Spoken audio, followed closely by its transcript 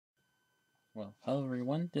Well, hello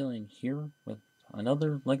everyone, Dylan here with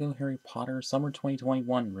another LEGO Harry Potter Summer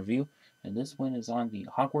 2021 review, and this one is on the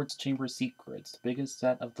Hogwarts Chamber of Secrets, the biggest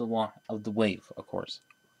set of the wave, of course,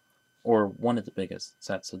 or one of the biggest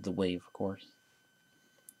sets of the wave, of course.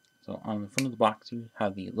 So on the front of the box, you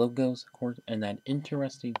have the logos, of course, and that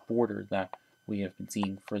interesting border that we have been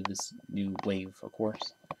seeing for this new wave, of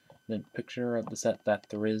course. Then picture of the set that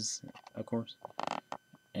there is, of course,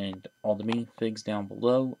 and all the minifigs down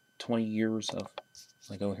below. 20 years of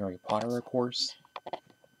LEGO Harry Potter, of course.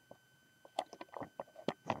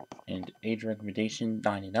 And age recommendation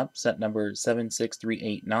 9 and up. Set number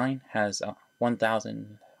 76389 has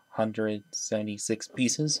 1,176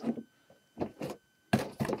 pieces.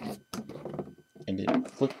 And then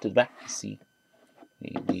flip to the back to see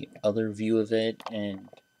the other view of it and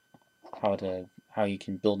how you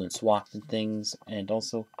can build and swap and things, and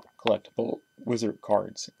also collectible wizard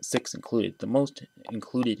cards, 6 included, the most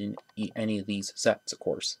included in any of these sets, of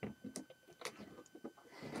course.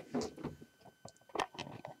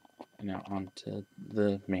 Now on to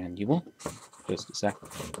the manual. Just a sec.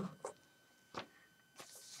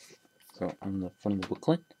 So on the front of the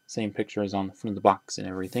booklet, same picture as on the front of the box and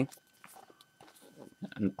everything.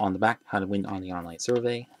 And on the back, how to win on the online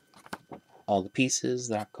survey. All the pieces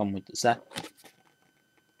that come with the set,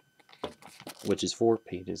 which is 4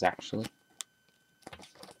 pages actually.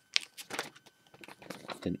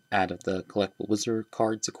 Then add of the collectible wizard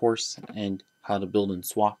cards, of course, and how to build and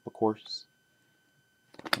swap, of course.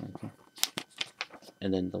 Okay.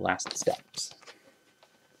 And then the last steps.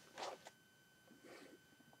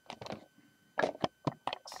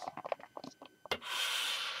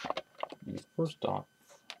 And first off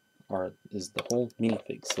is the whole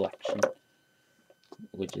minifig selection,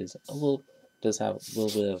 which is does have a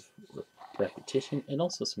little bit of repetition and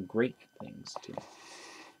also some great things too.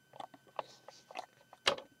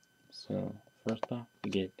 So first off, we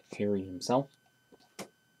get Harry himself,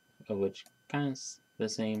 which kind of the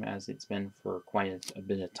same as it's been for quite a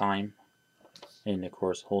bit of time, and of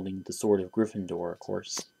course holding the sword of Gryffindor, of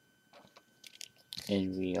course.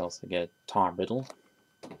 And we also get Tom Riddle,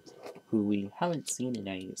 who we haven't seen in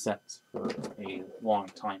any sets for a long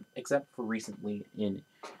time, except for recently in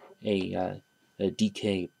a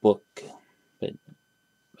DK book. But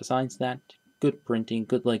besides that, good printing,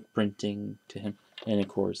 good like printing to him, and of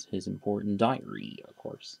course his important diary, of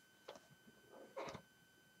course.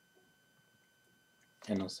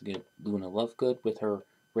 And also get Luna Lovegood with her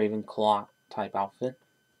Ravenclaw type outfit,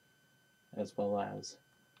 as well as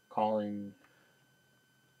Colin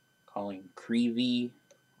Creevy,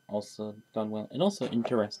 also done well, and also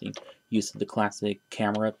interesting use of the classic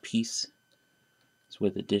camera piece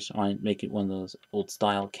with a dish on it, make it one of those old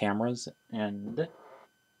style cameras. And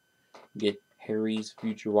get Harry's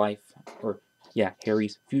future wife,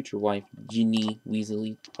 Ginny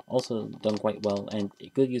Weasley, also done quite well, and a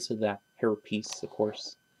good use of that hair piece, of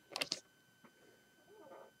course.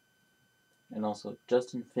 And also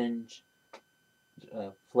Justin Finch,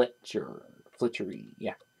 Fletchery,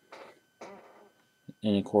 yeah.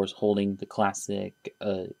 And of course holding the classic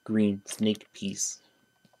green snake piece.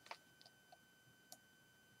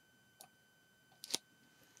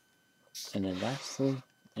 And then lastly,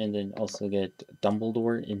 and then also get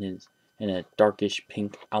Dumbledore in a darkish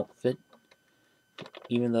pink outfit,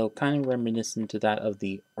 even though kind of reminiscent to that of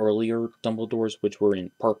the earlier Dumbledores, which were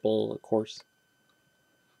in purple, of course.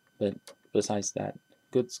 But besides that,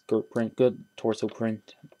 good skirt print, good torso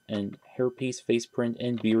print, and hairpiece, face print,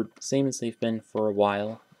 and beard, same as they've been for a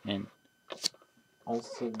while. And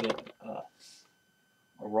also get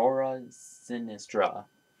Aurora Sinistra,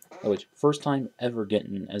 which first time ever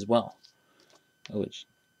getting as well. Which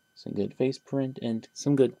some good face print and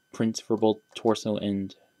some good prints for both torso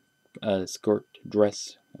and skirt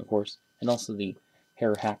dress, of course, and also the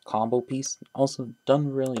hair hat combo piece, also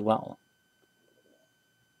done really well.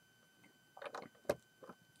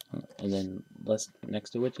 And then next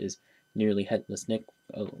to which is Nearly Headless Nick,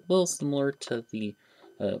 a little similar to the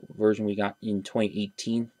version we got in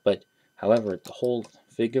 2018, but however, the whole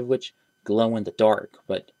fig of which glow in the dark,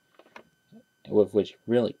 but with which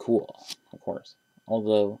really cool, of course.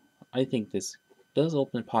 Although I think this does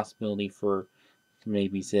open a possibility for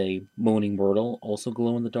maybe say Moaning Myrtle, also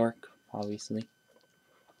glow in the dark, obviously.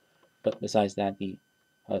 But besides that, the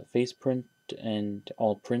face print and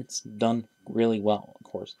all prints done really well, of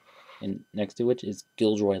course. And next to which is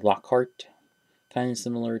Gilderoy Lockhart, kind of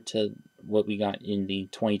similar to what we got in the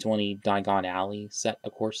 2020 Diagon Alley set,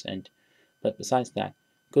 of course. But besides that,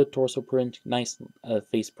 good torso print, nice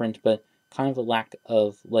face print, but kind of a lack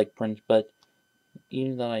of leg print, but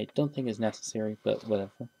even though I don't think is necessary, but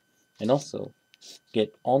whatever. And also,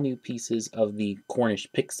 get all new pieces of the Cornish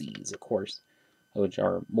pixies, of course, which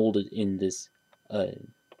are molded in this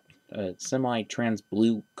semi-trans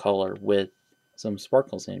blue color with some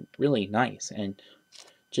sparkles in it. Really nice, and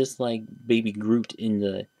just like Baby Groot in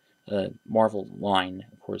the Marvel line,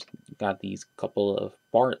 of course, got these couple of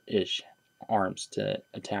bar-ish arms to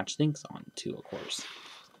attach things onto, of course.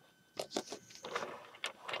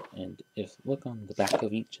 And if look on the back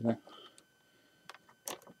of each of them,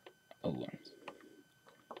 oh,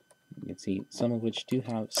 you can see some of which do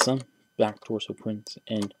have some back torso prints,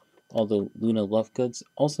 and although Luna Lovegoods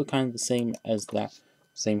also kind of the same as that,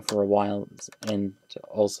 same for a while, and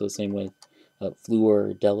also same with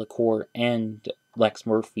Fleur Delacour and Lex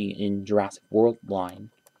Murphy in Jurassic World line,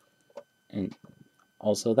 and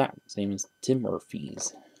also that same as Tim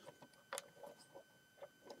Murphy's.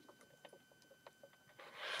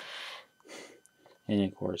 And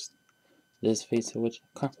of course, this face of which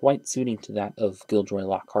quite suiting to that of Gilderoy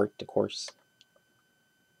Lockhart, of course.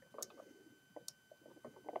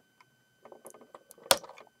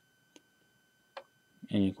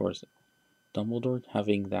 And of course, Dumbledore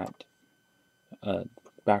having that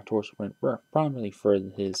back torso print, probably for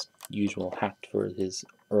his usual hat for his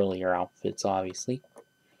earlier outfits, obviously.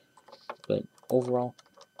 But overall,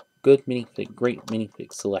 good minifig, great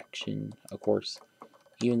minifig selection, of course.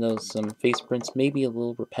 Even though some face prints may be a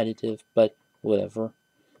little repetitive, but whatever.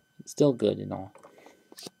 It's still good and all.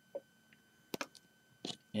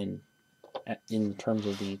 And in terms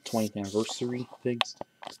of the 20th anniversary figs,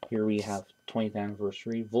 here we have 20th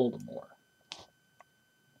anniversary Voldemort.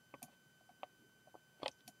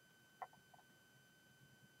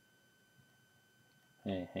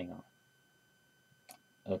 Hey, hang on.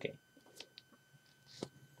 Okay.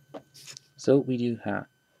 So we do have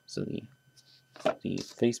the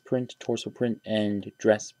face print, torso print, and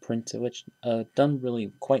dress print, which done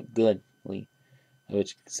really quite goodly,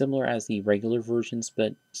 which similar as the regular versions,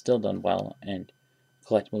 but still done well. And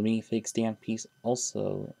collectible minifig stand piece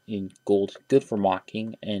also in gold, good for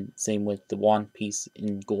mocking, and same with the wand piece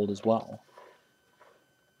in gold as well.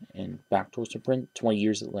 And back torso print, 20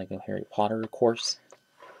 years of Lego Harry Potter, of course.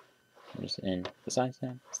 And besides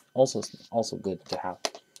that, also good to have.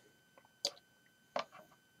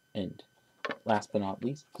 And last but not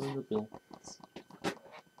least, for your builds,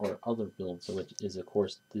 or other builds, which is of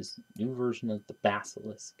course this new version of the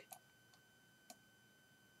Basilisk.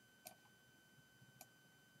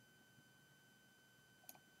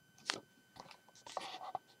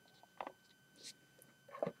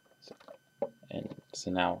 And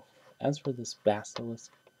so now, as for this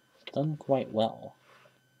Basilisk, done quite well,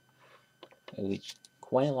 which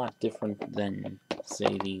quite a lot different than,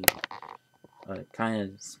 say, the kind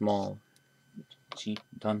of small, cheap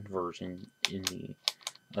done version in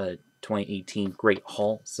the 2018 Great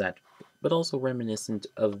Hall set, but also reminiscent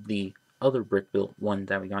of the other brick built one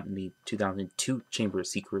that we got in the 2002 Chamber of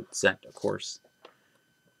Secrets set, of course.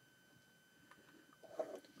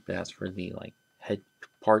 But as for the head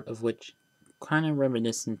part of which, kind of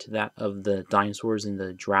reminiscent to that of the dinosaurs in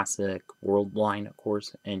the Jurassic World line, of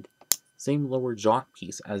course, and same lower jaw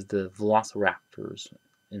piece as the Velociraptors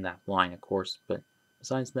in that line, of course. But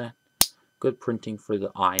besides that, good printing for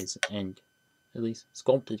the eyes, and at least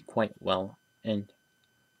sculpted quite well, and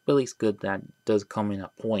at least good that does come in a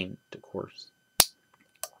point, of course.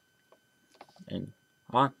 And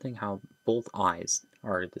odd thing how both eyes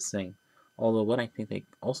are the same. Although what I think they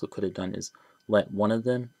also could have done is let one of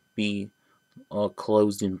them be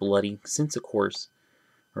closed and bloody, since of course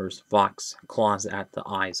there's Fox claws at the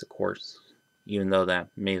eyes, of course, even though that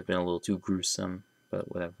may have been a little too gruesome,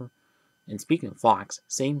 but whatever. And speaking of Fox,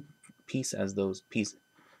 same piece as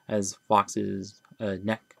as Fox's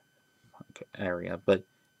neck area, but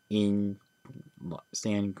in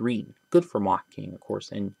sand green, good for mocking, of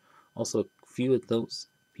course, and also a few of those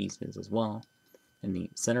pieces as well. And the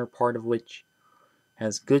center part of which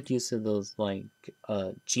has good use of those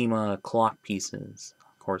Chima clock pieces,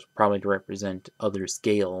 of course, probably to represent other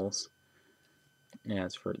scales.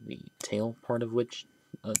 As for the tail part of which,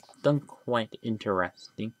 done quite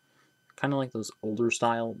interesting, kind of like those older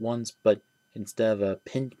style ones, but instead of a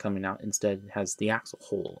pin coming out, instead it has the axle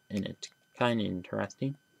hole in it. Kind of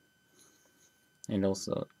interesting. And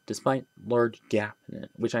also, despite large gap in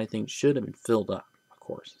it, which I think should have been filled up, of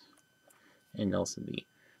course. And also the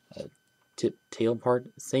tip tail part,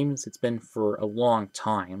 same as it's been for a long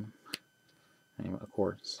time, and of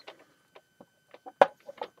course.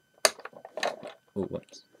 Oh,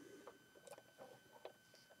 whoops.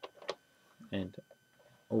 And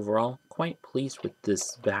overall, quite pleased with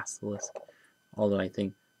this Basilisk, although I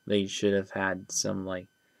think they should have had some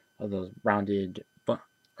of those rounded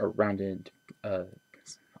uh,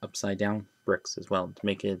 upside down bricks as well to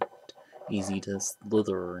make it easy to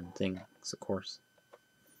slither and things, of course.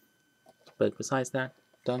 But besides that,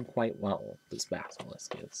 done quite well, this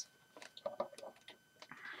basilisk is.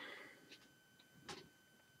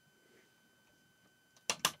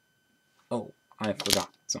 Oh, I forgot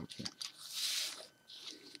something.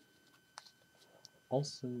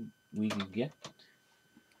 Also, we get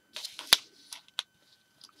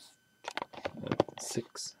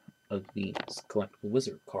 6 of these collectible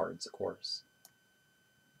wizard cards, of course.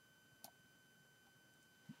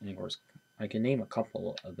 And of course, I can name a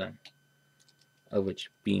couple of them, of which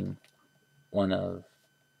being one of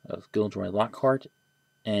Gilderoy Lockhart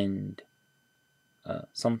and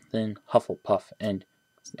something Hufflepuff, and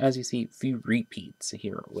as you see, few repeats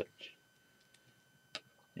here, which,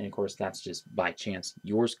 and of course that's just by chance.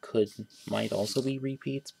 Yours might also be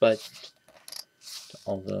repeats, but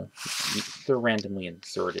although they're randomly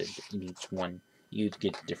inserted in each one, you'd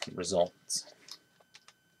get different results.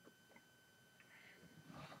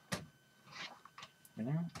 And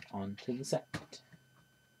now, on to the set.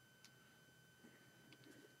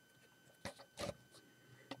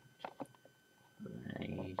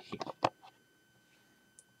 Right here.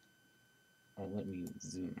 Oh, let me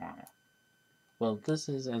zoom on it. Well, this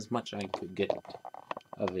is as much I could get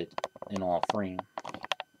of it in all frame.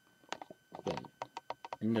 But,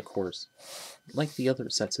 and of course, like the other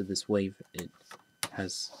sets of this wave, it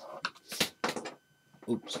has...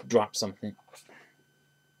 Oops, dropped something.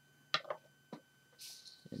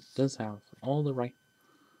 It does have all the right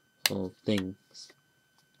little things.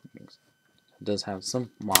 It does have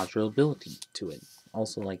some modulability to it,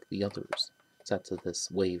 also like the others sets of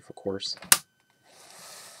this wave, of course.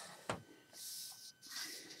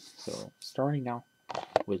 So, starting out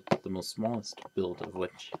with the most smallest build of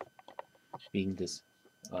which being this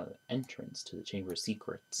entrance to the Chamber of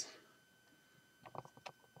Secrets.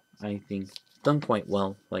 I think done quite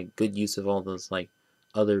well, like good use of all those like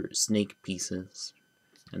other snake pieces,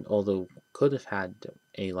 and although could have had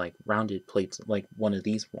a like rounded plates like one of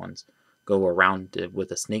these ones go around it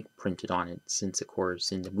with a snake printed on it, since of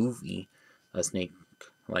course in the movie a snake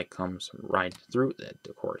like comes right through it,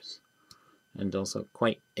 of course, and also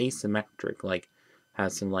quite asymmetric, like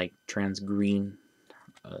has some like trans green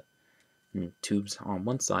tubes on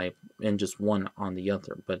one side and just one on the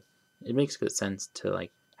other, but it makes good sense to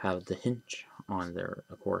like have the hinge on there,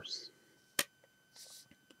 of course.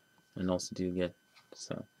 And also do get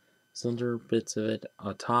some cylinder bits of it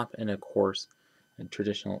on top, and of course a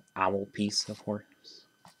traditional owl piece, of course,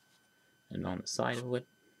 and on the side of it,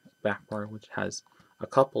 back part, which has a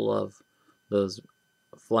couple of those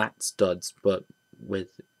flat studs, but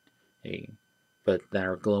that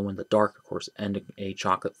are glow in the dark, of course, and a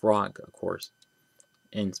chocolate frog, of course.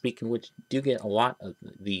 And speaking of which, do get a lot of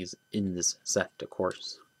these in this set, of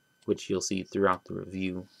course, which you'll see throughout the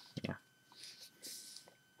review. Yeah.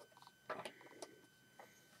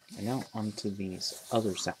 And now onto these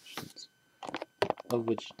other sections, of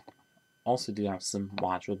which also do have some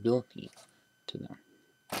modulability to them,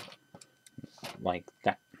 like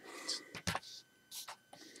that.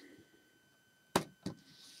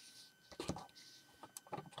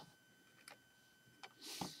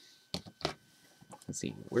 Let's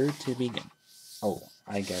see, where to begin? Oh,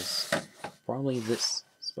 I guess probably this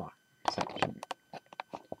spot section,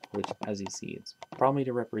 which, as you see, it's probably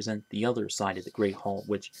to represent the other side of the Great Hall,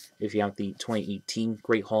 which, if you have the 2018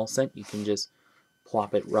 Great Hall set, you can just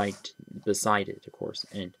plop it right beside it, of course.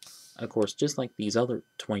 And, of course, just like these other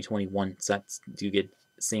 2021 sets, you get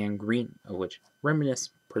sand green, of which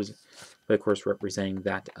reminisce, but of course representing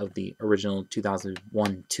that of the original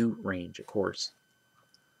 2001-2 range, of course.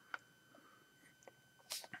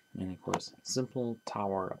 And of course, simple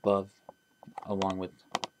tower above, along with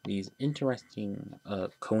these interesting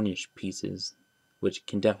conish pieces, which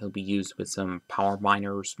can definitely be used with some power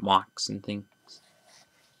miners, mocks, and things.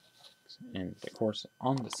 And of course,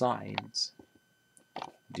 on the sides,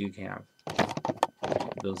 do have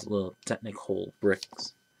those little technical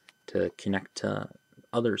bricks to connect to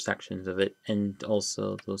other sections of it, and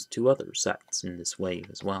also those two other sets in this wave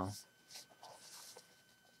as well.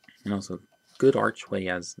 And also good archway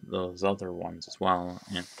as those other ones as well,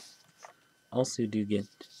 and also do get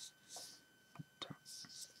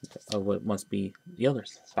what must be the other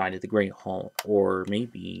side of the Great Hall, or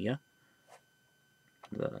maybe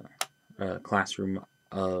the classroom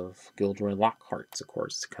of Gilderoy Lockhart's, of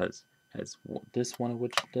course, because as this one of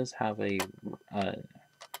which does have a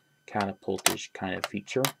catapultish kind of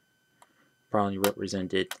feature, probably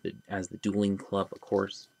represented as the dueling club, of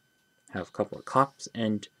course. Have a couple of cups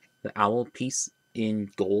and the owl piece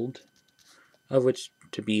in gold, of which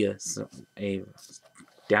to be a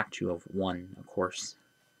statue of one, of course,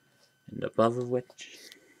 and above of which,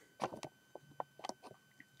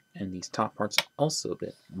 and these top parts are also a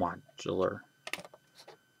bit modular.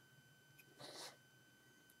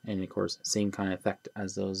 And of course, same kind of effect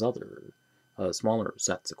as those other smaller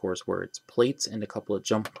sets, of course, where it's plates and a couple of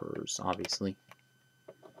jumpers, obviously.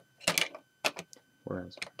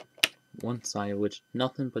 Whereas one side of which,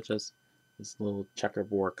 nothing but just this little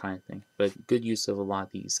checkerboard kind of thing. But good use of a lot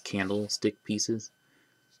of these candlestick pieces.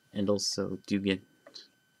 And also do get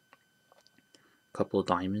a couple of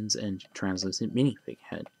diamonds and translucent minifig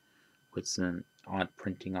head with some odd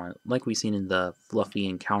printing on it, like we've seen in the Fluffy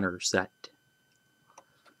Encounter set.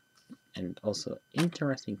 And also,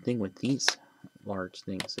 interesting thing with these large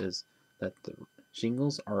things is that the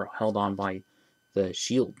shingles are held on by the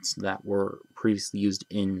shields that were previously used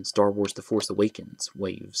in Star Wars The Force Awakens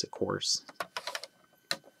waves, of course.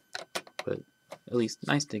 But at least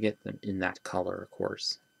nice to get them in that color, of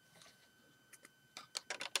course.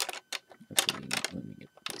 Okay, let me get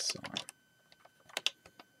this on.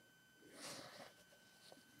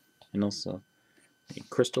 And also a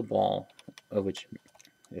crystal ball, of which,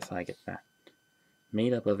 if I get that,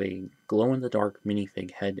 made up of a glow-in-the-dark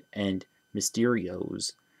minifig head and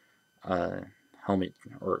Mysterio's helmet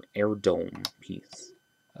or air dome piece,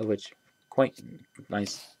 of which quite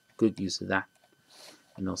nice, good use of that.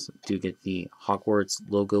 And also do get the Hogwarts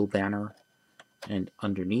logo banner, and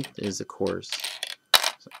underneath is, of course,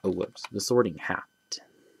 the sorting hat,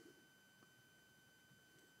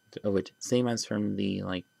 of which same as from the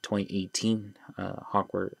 2018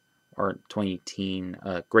 Hogwarts or 2018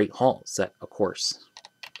 Great Hall set, of course.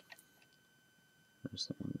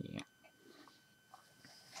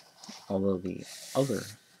 Although the other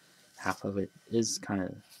half of it is kind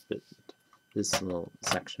of this little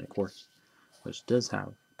section, of course, which does have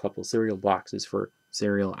a couple cereal boxes for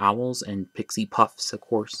cereal owls and pixie puffs, of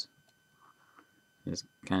course. It's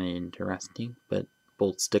kind of interesting, but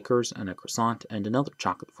both stickers and a croissant and another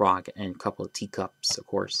chocolate frog and a couple of teacups, of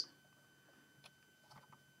course.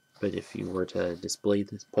 But if you were to display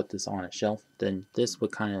this, put this on a shelf, then this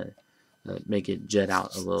would kind of make it jet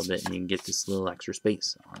out a little bit, and you can get this little extra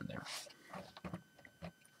space on there.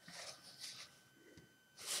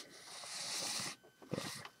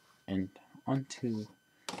 And onto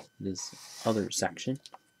this other section,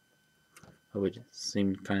 which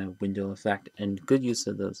seemed kind of window effect, and good use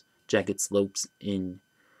of those jagged slopes in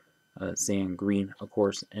sand green, of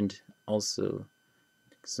course, and also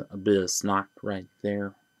a bit of snot right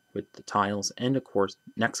there with the tiles, and of course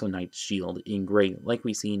Nexonite's shield in gray, like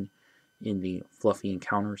we seen in the Fluffy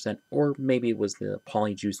Encounter set, or maybe it was the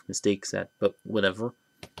Polyjuice Mistake set, but whatever.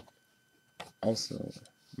 Also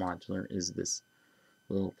modular is this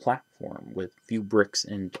little platform with few bricks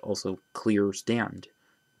and also clear stand,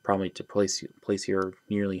 probably to place your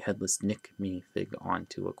nearly headless Nick minifig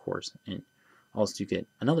onto, of course. And also you get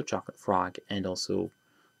another chocolate frog and also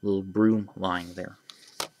a little broom lying there.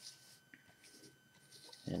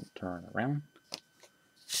 And turn around,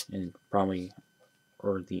 and probably,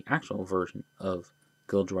 or the actual version of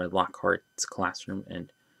Gilderoy Lockhart's classroom,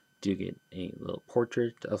 and do get a little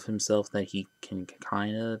portrait of himself that he can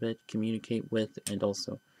kind of communicate with, and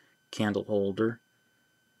also candle holder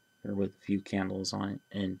with a few candles on it,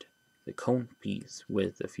 and the cone piece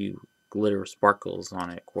with a few glitter sparkles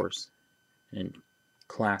on it, of course, and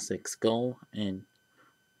classic skull, and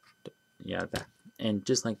yeah, that. And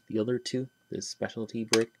just like the other two, this specialty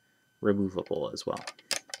brick, removable as well.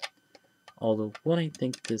 Although what I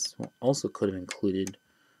think this also could have included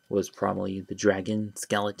was probably the dragon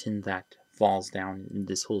skeleton that falls down in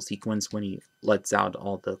this whole sequence when he lets out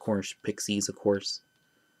all the Cornish pixies, of course.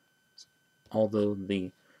 Although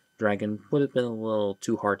the dragon would have been a little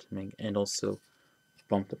too hard to make, and also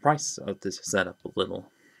bump the price of this setup a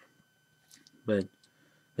little. But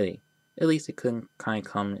hey, at least it could kind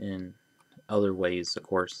of come in other ways, of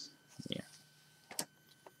course. Yeah.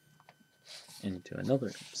 Into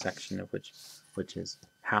another section of which is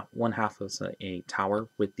one half of a tower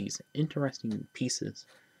with these interesting pieces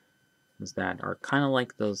that are kind of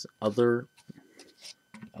like those other,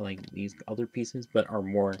 these other pieces, but are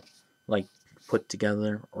more like put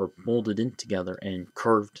together or molded in together and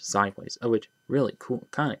curved sideways. Oh, which really cool,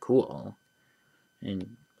 kind of cool.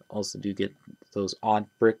 And also do get those odd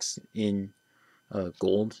bricks in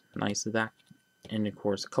gold, nice of that, and of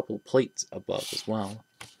course a couple of plates above as well.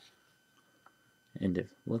 And if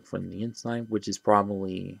look from the inside, which is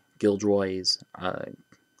probably Gilderoy's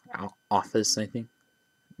office, I think,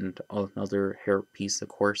 and another hair piece, of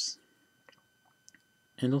course,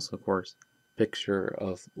 and also, of course, picture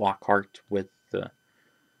of Lockhart with the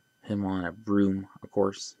him on a broom, of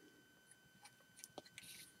course.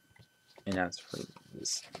 And as for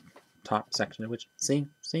this top section, which same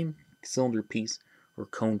cylinder piece or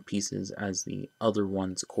cone pieces as the other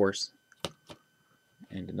ones, of course,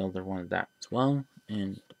 and another one of that as well.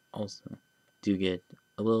 And also do get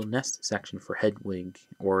a little nest section for Hedwig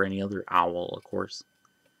or any other owl, of course.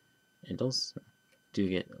 And also do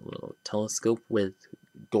get a little telescope with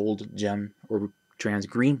gold gem or trans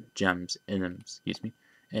green gems in them, excuse me,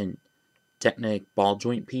 and Technic ball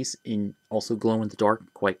joint piece in also glow in the dark,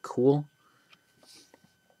 quite cool.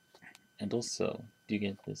 And also do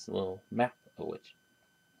get this little map of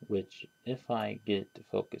which if I get the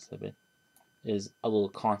focus of it, is a little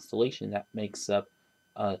constellation that makes up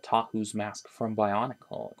Tahu's mask from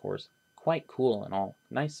Bionicle, of course. Quite cool and all.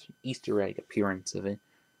 Nice Easter egg appearance of it.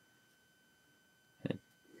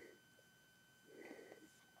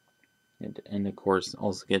 And of course,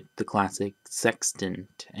 also get the classic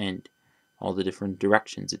sextant and all the different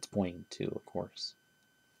directions it's pointing to, of course.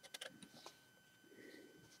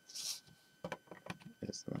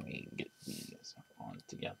 Just let me get these on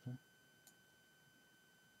together.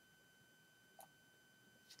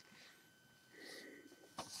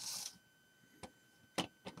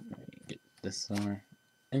 Get this on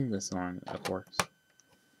and this on, of course.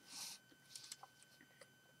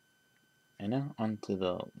 And now onto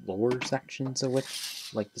the lower sections of which,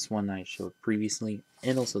 like this one I showed previously,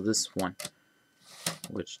 and also this one,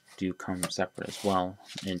 which do come separate as well.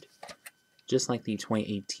 And just like the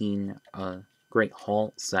 2018 Great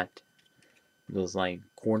Hall set, those like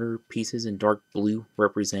corner pieces in dark blue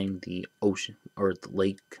representing the ocean or the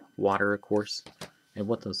lake water, of course. And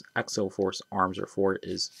what those Exoforce arms are for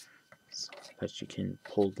is so that you can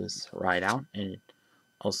pull this right out, and it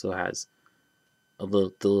also has a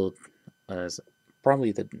little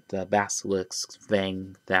probably the basilisk's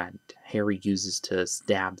fang that Harry uses to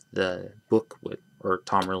stab the book with, or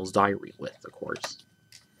Tom Riddle's diary with, of course.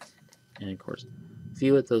 And of course, a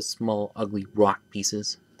few of those small, ugly rock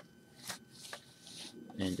pieces.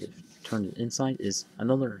 And if turned inside is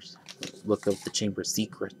another look of the Chamber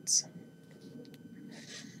Secrets.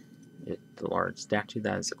 The large statue,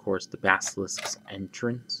 that is of course the basilisk's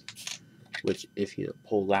entrance, which if you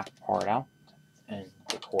pull that part out, and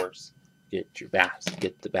of course get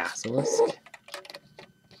the basilisk,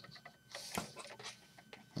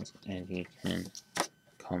 and he can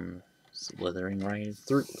come slithering right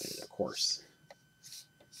through it, of course.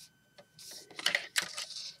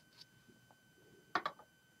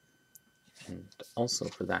 And also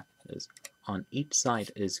for that is on each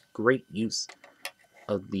side is great use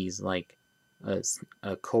of these like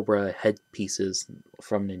cobra head pieces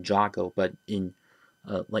from Ninjago, but in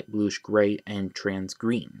light bluish gray and trans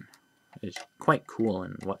green. It's quite cool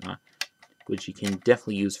and whatnot, which you can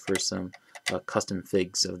definitely use for some custom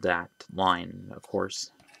figs of that line, of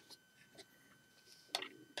course.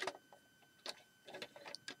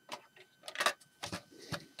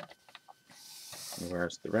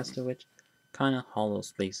 Whereas the rest of which, kind of hollow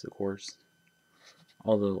space, of course.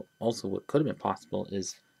 Although, also what could have been possible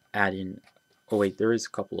is add in, oh wait, there is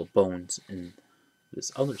a couple of bones in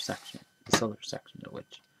this other section of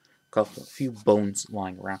which a few bones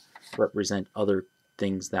lying around represent other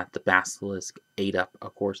things that the basilisk ate up,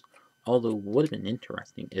 of course. Although would have been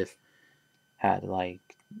interesting if had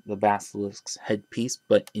like the basilisk's headpiece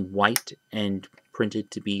but in white and printed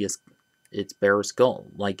to be its bare skull,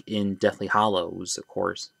 like in Deathly Hallows, of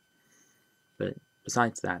course. But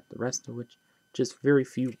besides that, the rest of which just very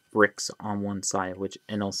few bricks on one side of which,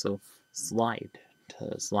 and also slide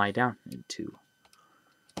down into.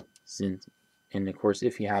 And of course,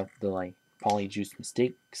 if you have the like Polyjuice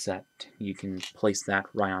Mistake set, you can place that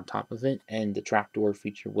right on top of it, and the trapdoor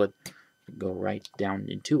feature would go right down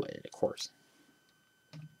into it, of course.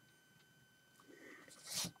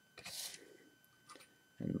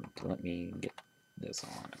 And let me get this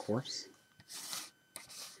on, of course.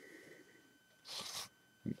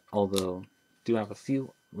 Although, do have a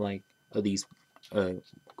few like of these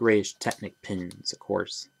grayish Technic pins, of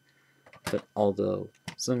course. But although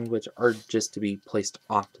some of which are just to be placed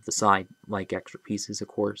off to the side like extra pieces, of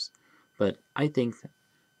course. But I think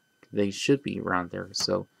they should be around there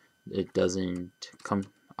so it doesn't come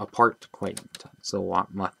apart quite so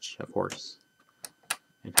much, of course.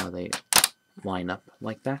 And how they line up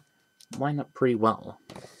like that, line up pretty well.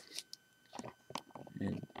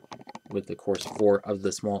 And with, of course, 4 of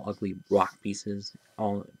the small ugly rock pieces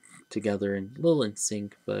all together and a little in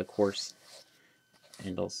sync, but of course,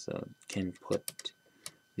 and also can put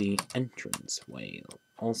the entranceway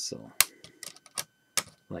also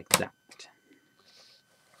like that.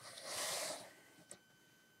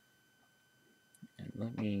 And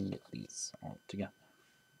let me get these all together.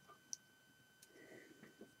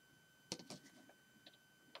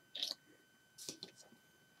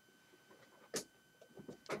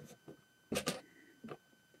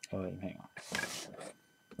 Oh wait, hang on.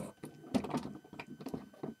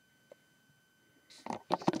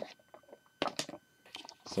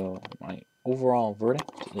 So my overall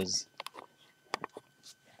verdict is,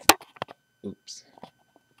 oops.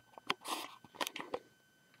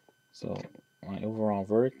 So my overall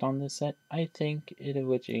verdict on this set, I think it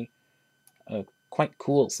was a quite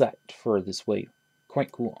cool set for this wave.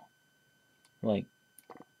 Quite cool. Like,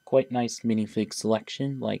 quite nice minifig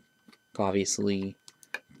selection, like obviously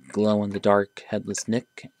glow-in-the-dark Headless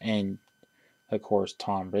Nick, and of course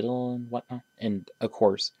Tom Riddle and whatnot, and of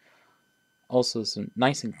course also some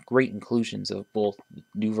nice and great inclusions of both the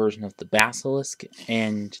new version of the Basilisk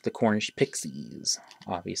and the Cornish Pixies,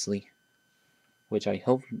 obviously, which I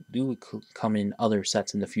hope do come in other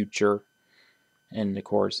sets in the future, and of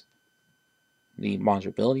course the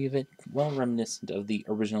modulability of it, well reminiscent of the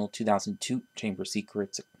original 2002 Chamber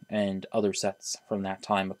Secrets and other sets from that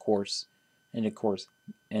time, of course, and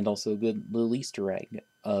also a good little Easter egg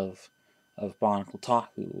of Barnacle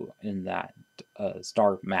Tahu in that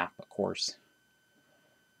star map, of course.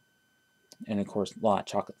 And of course, a lot of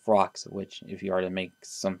chocolate frogs, which, if you are to make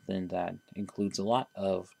something that includes a lot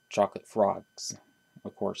of chocolate frogs,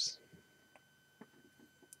 of course.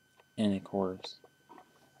 And of course,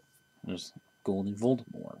 there's Golden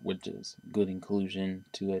Voldemort, which is good inclusion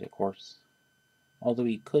to it, of course. Although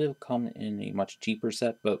he could have come in a much cheaper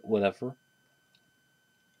set, but whatever.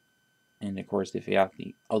 And of course, if you have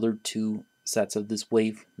the other two sets of this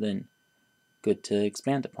wave, then good to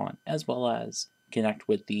expand upon, as well as connect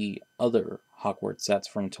with the other Hogwarts sets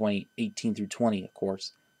from 2018 through 20, of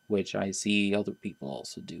course, which I see other people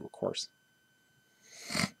also do, of course.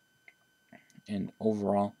 And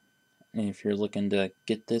overall, if you're looking to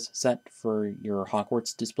get this set for your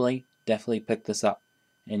Hogwarts display, definitely pick this up.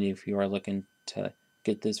 And if you are looking to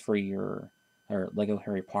get this for your Lego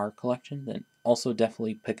Harry Potter collection, then also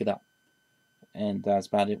definitely pick it up. And that's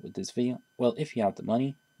about it with this video. Well, if you have the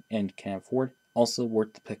money and can afford, also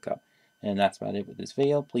worth the pickup. And that's about it with this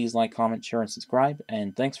video. Please like, comment, share, and subscribe.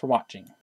 And thanks for watching.